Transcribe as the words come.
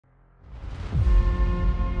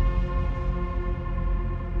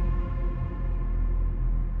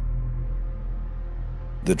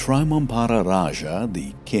The Trumar Raja,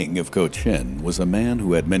 the king of Cochin, was a man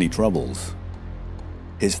who had many troubles.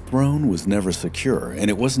 His throne was never secure, and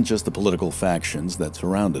it wasn't just the political factions that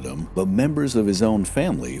surrounded him, but members of his own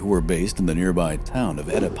family who were based in the nearby town of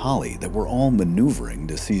Retaliates that were all maneuvering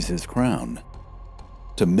to seize his crown.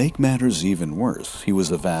 To make matters even worse, he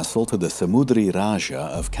was a vassal to the Samudri Raja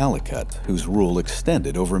of Calicut, whose rule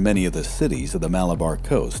extended over many of the cities of the Malabar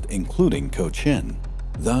coast, including Cochin.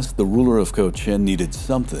 Thus, the ruler of Cochin needed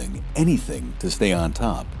something, anything, to stay on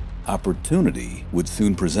top. Opportunity would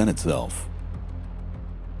soon present itself.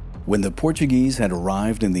 When the Portuguese had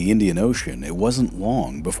arrived in the Indian Ocean, it wasn't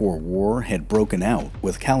long before war had broken out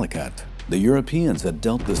with Calicut. The Europeans had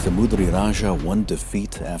dealt the Samudri Raja one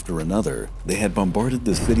defeat after another. They had bombarded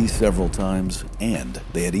the city several times, and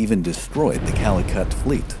they had even destroyed the Calicut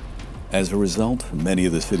fleet. As a result, many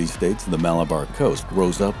of the city-states of the Malabar coast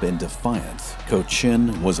rose up in defiance.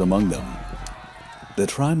 Cochin was among them. The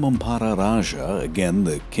Trumar Raja, again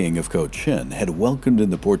the king of Cochin, had welcomed in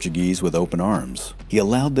the Portuguese with open arms. He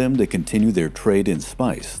allowed them to continue their trade in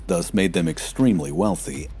spice, thus made them extremely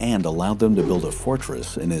wealthy, and allowed them to build a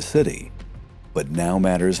fortress in his city. But now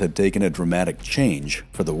matters had taken a dramatic change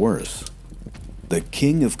for the worse. The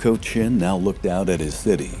king of Cochin now looked out at his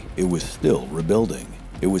city. It was still rebuilding.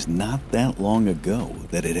 It was not that long ago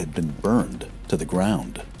that it had been burned to the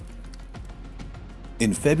ground.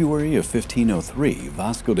 In February of 1503,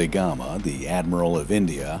 Vasco da Gama, the Admiral of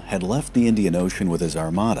India, had left the Indian Ocean with his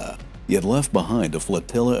armada. He had left behind a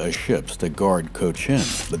flotilla of ships to guard Cochin,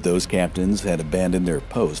 but those captains had abandoned their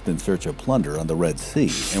post in search of plunder on the Red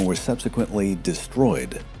Sea and were subsequently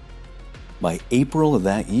destroyed. By April of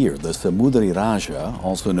that year, the Samudri Raja,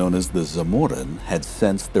 also known as the Zamorin, had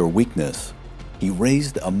sensed their weakness. He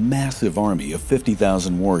raised a massive army of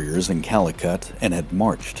 50,000 warriors in Calicut and had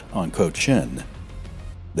marched on Cochin.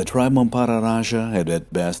 The Trumar Raja had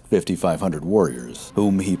at best 5,500 warriors,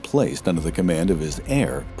 whom he placed under the command of his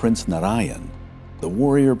heir, Prince Narayan. The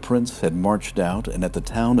warrior prince had marched out, and at the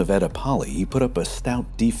town of Edapali he put up a stout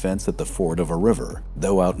defense at the ford of a river.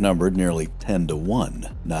 Though outnumbered nearly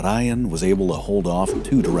 10-1, Narayan was able to hold off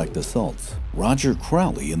 2 direct assaults. Roger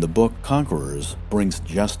Crowley in the book Conquerors brings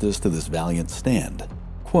justice to this valiant stand.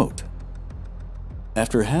 Quote,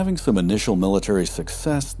 after having some initial military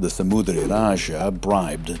success, the Samudri Raja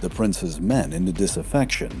bribed the prince's men into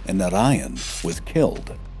disaffection, and Narayan was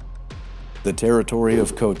killed. The territory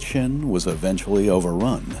of Cochin was eventually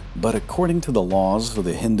overrun, but according to the laws of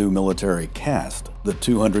the Hindu military caste, the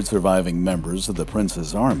 200 surviving members of the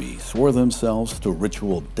prince's army swore themselves to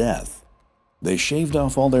ritual death. They shaved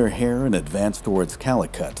off all their hair and advanced towards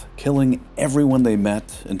Calicut, killing everyone they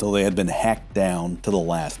met until they had been hacked down to the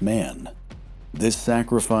last man. This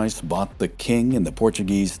sacrifice bought the king and the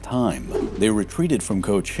Portuguese time. They retreated from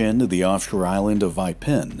Cochin to the offshore island of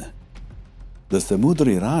Vaipin. The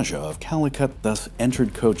Samudri Raja of Calicut thus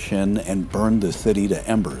entered Cochin and burned the city to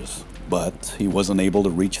embers. But he wasn't able to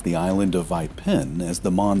reach the island of Vaipin as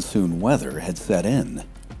the monsoon weather had set in.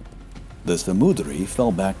 The Samudri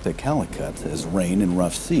fell back to Calicut as rain and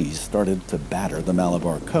rough seas started to batter the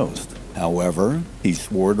Malabar coast. However, he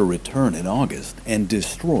swore to return in August and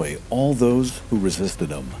destroy all those who resisted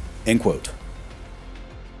him. End quote.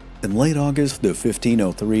 In late August of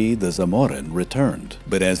 1503, the Zamorin returned,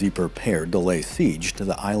 but as he prepared to lay siege to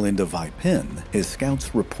the island of Vaipin, his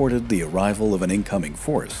scouts reported the arrival of an incoming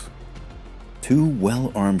force. 2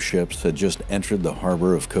 well-armed ships had just entered the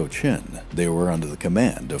harbor of Cochin. They were under the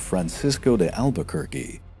command of Francisco de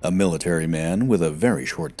Albuquerque, a military man with a very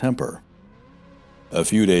short temper. A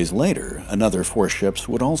few days later, another 4 ships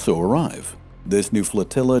would also arrive. This new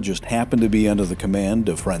flotilla just happened to be under the command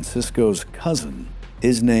of Francisco's cousin.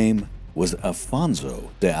 His name was Afonso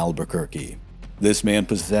de Albuquerque. This man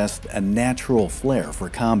possessed a natural flair for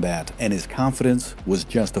combat, and his confidence was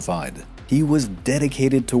justified. He was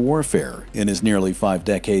dedicated to warfare. In his nearly 5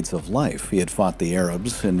 decades of life, he had fought the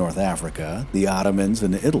Arabs in North Africa, the Ottomans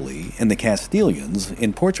in Italy, and the Castilians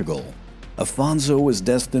in Portugal. Afonso was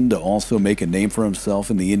destined to also make a name for himself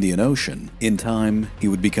in the Indian Ocean. In time, he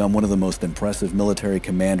would become one of the most impressive military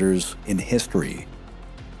commanders in history.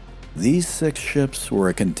 These 6 ships were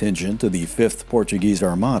a contingent to the 5th Portuguese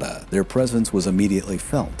Armada. Their presence was immediately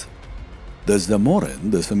felt. The Zamorin,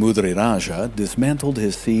 the Samudri Raja, dismantled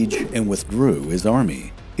his siege and withdrew his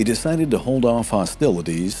army. He decided to hold off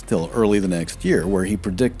hostilities till early the next year, where he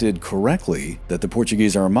predicted correctly that the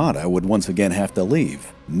Portuguese Armada would once again have to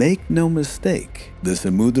leave. Make no mistake, the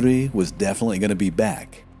Samudri was definitely going to be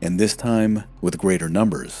back, and this time with greater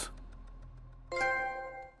numbers.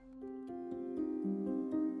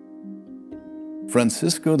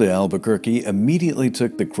 Francisco de Albuquerque immediately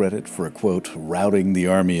took the credit for, quote, routing the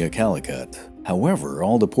army of Calicut. However,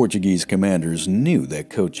 all the Portuguese commanders knew that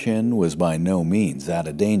Cochin was by no means out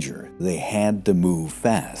of danger. They had to move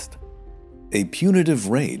fast. A punitive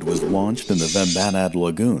raid was launched in the Vembanad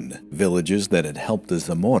Lagoon. Villages that had helped the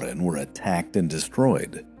Zamorin were attacked and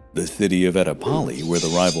destroyed. The city of Etapali, where the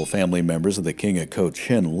rival family members of the king of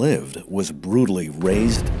Cochin lived, was brutally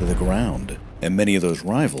razed to the ground, and many of those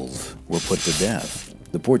rivals were put to death.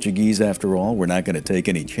 The Portuguese, after all, were not going to take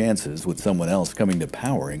any chances with someone else coming to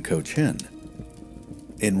power in Cochin.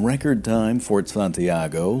 In record time, Fort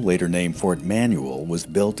Santiago, later named Fort Manuel, was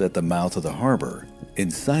built at the mouth of the harbor.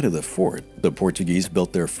 Inside of the fort, the Portuguese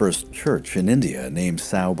built their first church in India named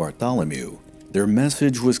São Bartholomew. Their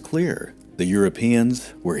message was clear: the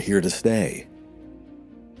Europeans were here to stay.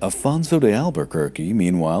 Afonso de Albuquerque,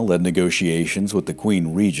 meanwhile, led negotiations with the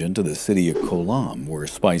Queen Regent to the city of Colam, where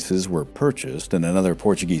spices were purchased and another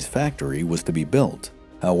Portuguese factory was to be built.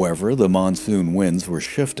 However, the monsoon winds were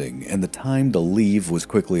shifting and the time to leave was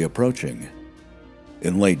quickly approaching.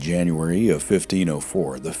 In late January of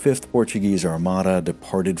 1504, the 5th Portuguese Armada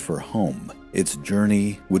departed for home. Its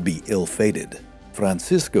journey would be ill-fated.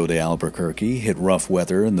 Francisco de Albuquerque hit rough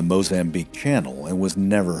weather in the Mozambique Channel and was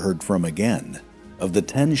never heard from again. Of the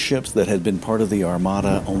 10 ships that had been part of the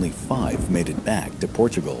Armada, only 5 made it back to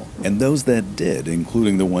Portugal, and those that did,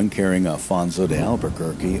 including the one carrying Afonso de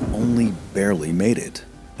Albuquerque, only barely made it.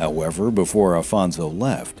 However, before Afonso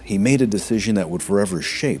left, he made a decision that would forever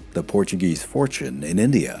shape the Portuguese fortune in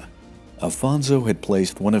India. Afonso had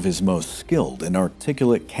placed one of his most skilled and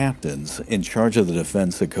articulate captains in charge of the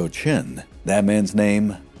defense of Cochin. That man's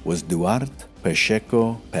name was Duarte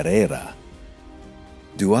Pereira.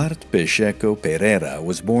 Duarte Pereira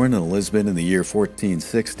was born in Lisbon in the year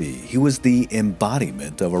 1460. He was the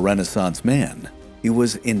embodiment of a Renaissance man. He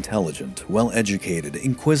was intelligent, well-educated,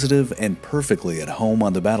 inquisitive, and perfectly at home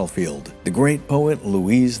on the battlefield. The great poet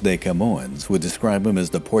Luís de Camões would describe him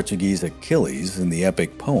as the Portuguese Achilles in the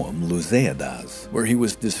epic poem Lusíadas, where he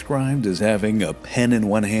was described as having a pen in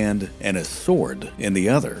one hand and a sword in the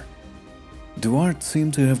other. Duarte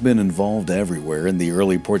seemed to have been involved everywhere in the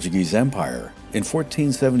early Portuguese Empire. In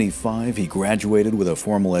 1475, he graduated with a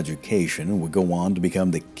formal education and would go on to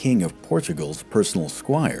become the King of Portugal's personal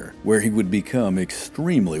squire, where he would become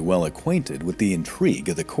extremely well acquainted with the intrigue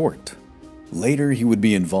of the court. Later, he would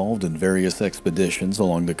be involved in various expeditions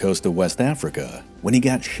along the coast of West Africa. When he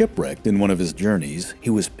got shipwrecked in one of his journeys, he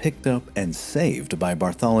was picked up and saved by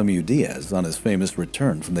Bartholomew Diaz on his famous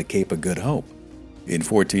return from the Cape of Good Hope. In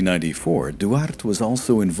 1494, Duarte was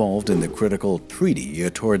also involved in the critical Treaty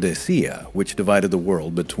of Tordesillas, which divided the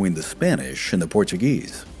world between the Spanish and the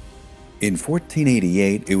Portuguese. In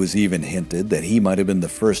 1488, it was even hinted that he might have been the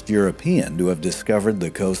first European to have discovered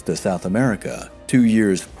the coast of South America, 2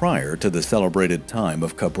 years prior to the celebrated time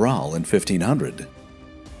of Cabral in 1500.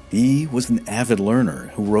 He was an avid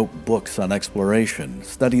learner who wrote books on exploration,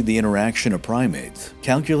 studied the interaction of primates,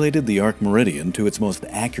 calculated the arc meridian to its most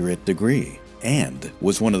accurate degree, and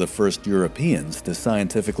was one of the first Europeans to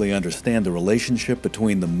scientifically understand the relationship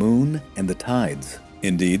between the moon and the tides.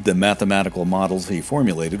 Indeed, the mathematical models he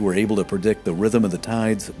formulated were able to predict the rhythm of the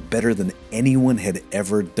tides better than anyone had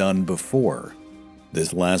ever done before.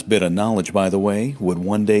 This last bit of knowledge, by the way, would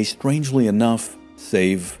one day, strangely enough,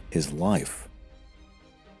 save his life.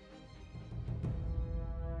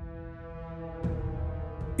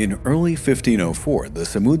 In early 1504, the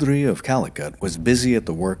Samudri of Calicut was busy at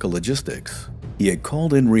the work of logistics. He had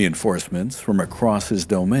called in reinforcements from across his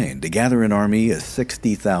domain to gather an army of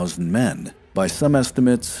 60,000 men. By some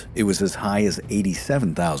estimates, it was as high as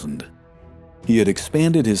 87,000. He had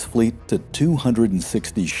expanded his fleet to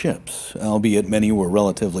 260 ships, albeit many were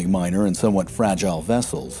relatively minor and somewhat fragile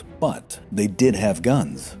vessels, but they did have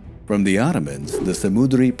guns. From the Ottomans, the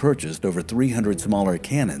Samudri purchased over 300 smaller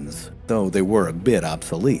cannons, though they were a bit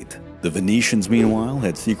obsolete. The Venetians, meanwhile,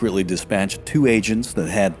 had secretly dispatched 2 agents that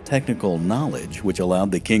had technical knowledge which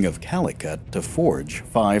allowed the King of Calicut to forge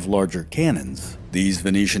 5 larger cannons. These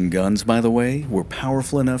Venetian guns, by the way, were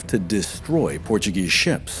powerful enough to destroy Portuguese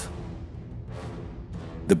ships.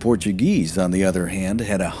 The Portuguese, on the other hand,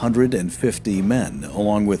 had 150 men,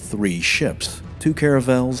 along with 3 ships, 2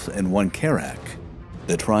 caravels and 1 carrack.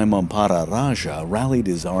 The Trumar Raja rallied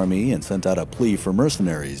his army and sent out a plea for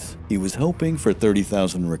mercenaries. He was hoping for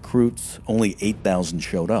 30,000 recruits, only 8,000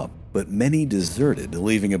 showed up, but many deserted,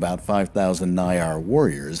 leaving about 5,000 Nayar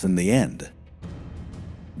warriors in the end.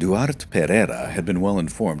 Duarte Pereira had been well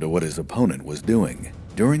informed of what his opponent was doing.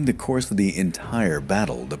 During the course of the entire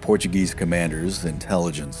battle, the Portuguese commander's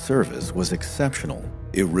intelligence service was exceptional.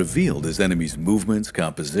 It revealed his enemy's movements,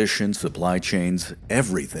 composition, supply chains,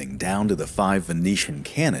 everything down to the 5 Venetian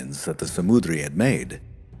cannons that the Samudri had made.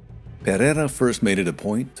 Pereira first made it a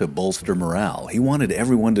point to bolster morale. He wanted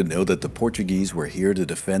everyone to know that the Portuguese were here to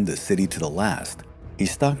defend the city to the last. He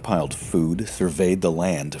stockpiled food, surveyed the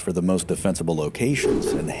land for the most defensible locations,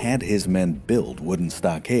 and had his men build wooden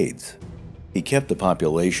stockades. He kept the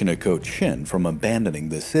population of Cochin from abandoning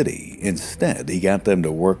the city. Instead, he got them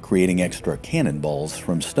to work creating extra cannonballs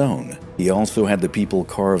from stone. He also had the people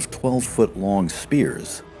carve 12-foot-long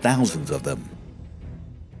spears, thousands of them.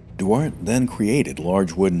 Duarte then created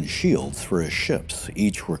large wooden shields for his ships.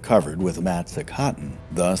 Each were covered with mats of cotton.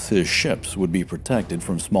 Thus, his ships would be protected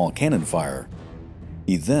from small cannon fire.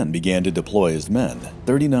 He then began to deploy his men.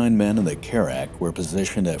 39 men in the Carac were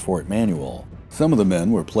positioned at Fort Manuel. Some of the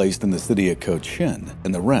men were placed in the city of Cochin,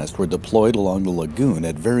 and the rest were deployed along the lagoon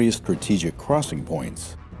at various strategic crossing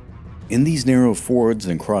points. In these narrow fords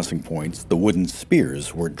and crossing points, the wooden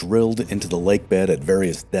spears were drilled into the lake bed at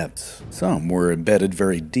various depths. Some were embedded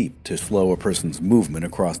very deep to slow a person's movement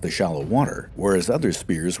across the shallow water, whereas other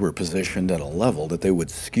spears were positioned at a level that they would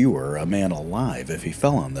skewer a man alive if he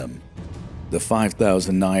fell on them. The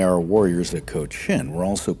 5,000 Nayar warriors at Cochin were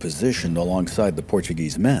also positioned alongside the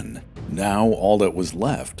Portuguese men. Now all that was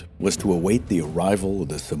left was to await the arrival of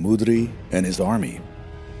the Samudri and his army.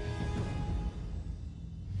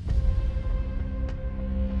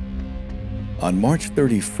 On March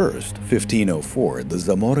 31st, 1504, the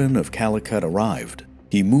Zamorin of Calicut arrived.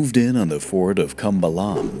 He moved in on the Ford of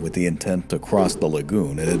Kumbalam with the intent to cross the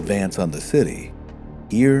lagoon and advance on the city.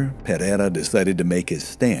 Here, Pereira decided to make his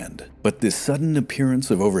stand, but the sudden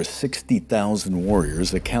appearance of over 60,000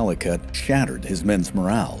 warriors at Calicut shattered his men's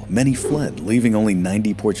morale. Many fled, leaving only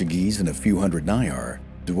 90 Portuguese and a few hundred Nayar.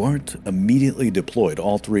 Duarte immediately deployed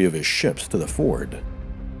all 3 of his ships to the ford.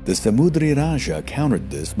 The Samudri Raja countered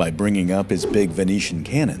this by bringing up his big Venetian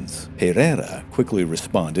cannons. Pereira quickly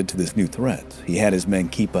responded to this new threat. He had his men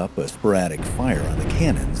keep up a sporadic fire on the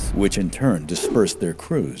cannons, which in turn dispersed their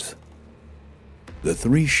crews. The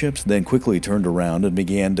 3 ships then quickly turned around and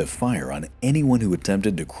began to fire on anyone who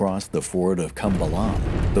attempted to cross the Ford of Kumbalam.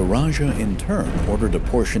 The Raja in turn ordered a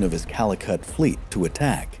portion of his Calicut fleet to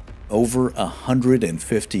attack. Over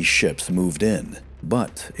 150 ships moved in,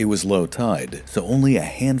 but it was low tide, so only a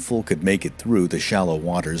handful could make it through the shallow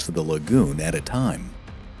waters of the lagoon at a time.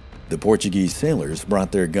 The Portuguese sailors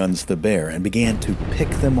brought their guns to bear and began to pick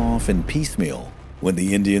them off in piecemeal. When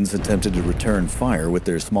the Indians attempted to return fire with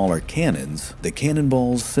their smaller cannons, the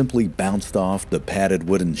cannonballs simply bounced off the padded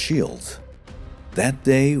wooden shields. That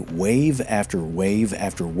day, wave after wave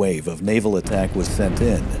after wave of naval attack was sent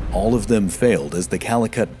in. All of them failed as the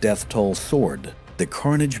Calicut death toll soared. The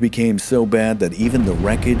carnage became so bad that even the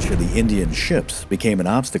wreckage of the Indian ships became an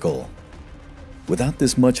obstacle. Without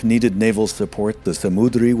this much-needed naval support, the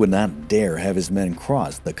Samudri would not dare have his men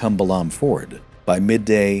cross the Kumbalam Ford. By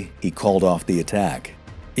midday, he called off the attack.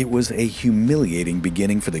 It was a humiliating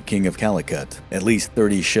beginning for the King of Calicut. At least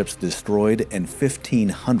 30 ships destroyed and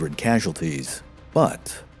 1,500 casualties.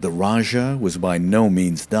 But the Raja was by no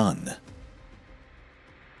means done.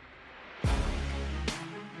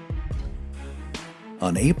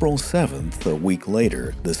 On April 7th, a week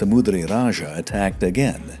later, the Samudri Raja attacked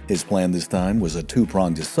again. His plan this time was a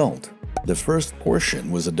 2-pronged assault. The first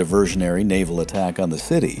portion was a diversionary naval attack on the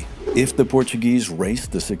city. If the Portuguese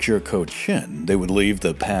raced to secure Cochin, they would leave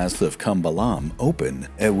the pass of Kumbalam open,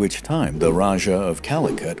 at which time the Raja of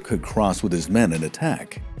Calicut could cross with his men and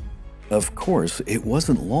attack. Of course, it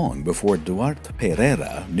wasn't long before Duarte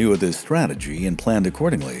Pereira knew of this strategy and planned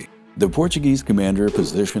accordingly. The Portuguese commander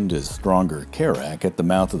positioned his stronger Carac at the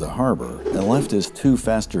mouth of the harbor and left his 2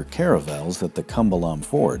 faster caravels at the Kumbalam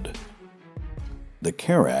ford. The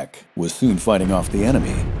Carac was soon fighting off the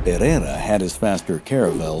enemy. Pereira had his faster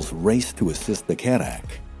caravels race to assist the Carac.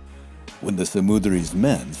 When the Samudri's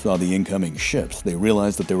men saw the incoming ships, they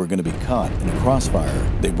realized that they were going to be caught in a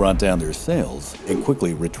crossfire. They brought down their sails and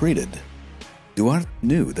quickly retreated. Duarte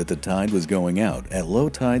knew that the tide was going out. At low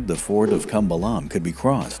tide, the Ford of Kumbalam could be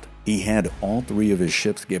crossed. He had all 3 of his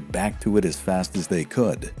ships get back to it as fast as they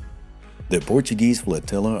could. The Portuguese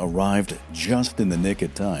flotilla arrived just in the nick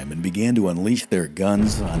of time and began to unleash their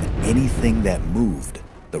guns on anything that moved.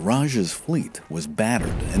 The Raja's fleet was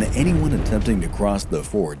battered, and anyone attempting to cross the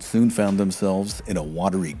ford soon found themselves in a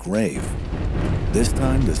watery grave. This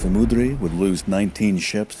time, the Samudri would lose 19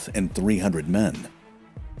 ships and 300 men.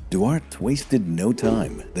 Duarte wasted no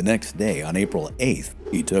time. The next day, on April 8th,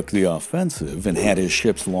 he took the offensive and had his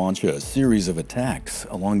ships launch a series of attacks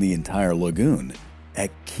along the entire lagoon. At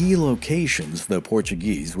key locations the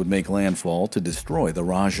Portuguese would make landfall to destroy the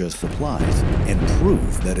Raja's supplies and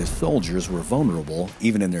prove that his soldiers were vulnerable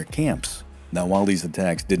even in their camps. Now, while these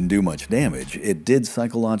attacks didn't do much damage, it did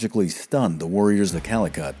psychologically stun the warriors of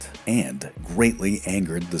Calicut and greatly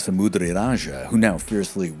angered the Samudri Raja, who now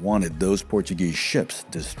fiercely wanted those Portuguese ships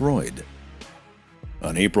destroyed.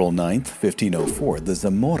 On April 9, 1504, the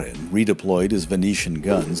Zamorin redeployed his Venetian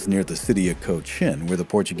guns near the city of Cochin, where the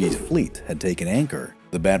Portuguese fleet had taken anchor.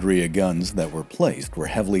 The battery of guns that were placed were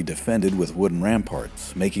heavily defended with wooden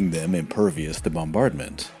ramparts, making them impervious to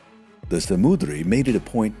bombardment. The Samudri made it a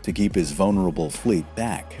point to keep his vulnerable fleet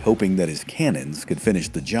back, hoping that his cannons could finish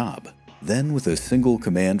the job. Then, with a single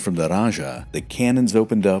command from the Raja, the cannons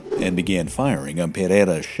opened up and began firing on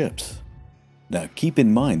Pereira's ships. Now, keep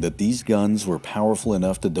in mind that these guns were powerful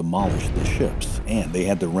enough to demolish the ships, and they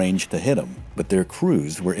had the range to hit them, but their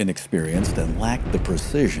crews were inexperienced and lacked the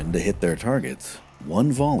precision to hit their targets.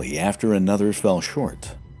 One volley after another fell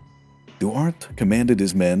short. Duarte commanded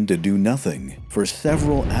his men to do nothing. For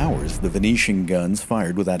several hours, the Venetian guns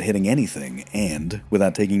fired without hitting anything and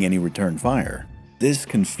without taking any return fire. This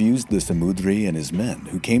confused the Samudri and his men,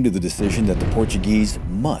 who came to the decision that the Portuguese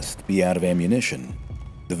must be out of ammunition.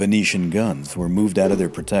 The Venetian guns were moved out of their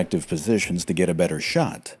protective positions to get a better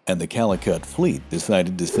shot, and the Calicut fleet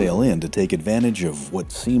decided to sail in to take advantage of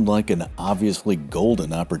what seemed like an obviously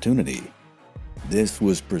golden opportunity. This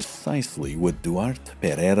was precisely what Duarte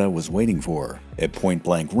Pereira was waiting for. At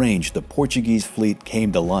point-blank range, the Portuguese fleet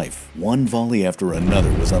came to life. One volley after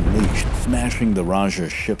another was unleashed, smashing the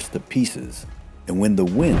Raja's ships to pieces. And when the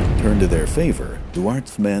wind turned to their favor,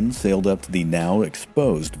 Duarte's men sailed up to the now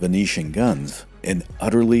exposed Venetian guns and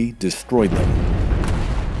utterly destroyed them.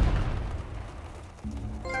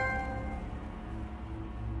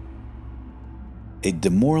 A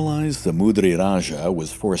demoralized Samudri Raja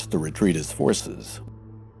was forced to retreat his forces.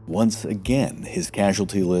 Once again, his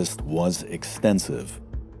casualty list was extensive.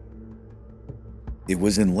 It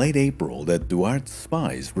was in late April that Duarte's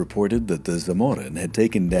spies reported that the Zamorin had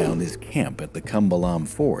taken down his camp at the Kumbalam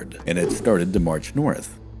Ford and had started to march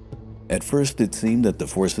north. At first, it seemed that the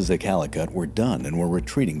forces of Calicut were done and were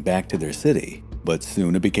retreating back to their city, but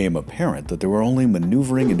soon it became apparent that they were only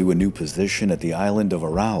maneuvering into a new position at the island of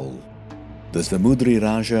Araul. The Samudri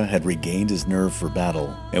Raja had regained his nerve for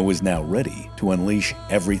battle and was now ready to unleash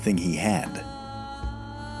everything he had.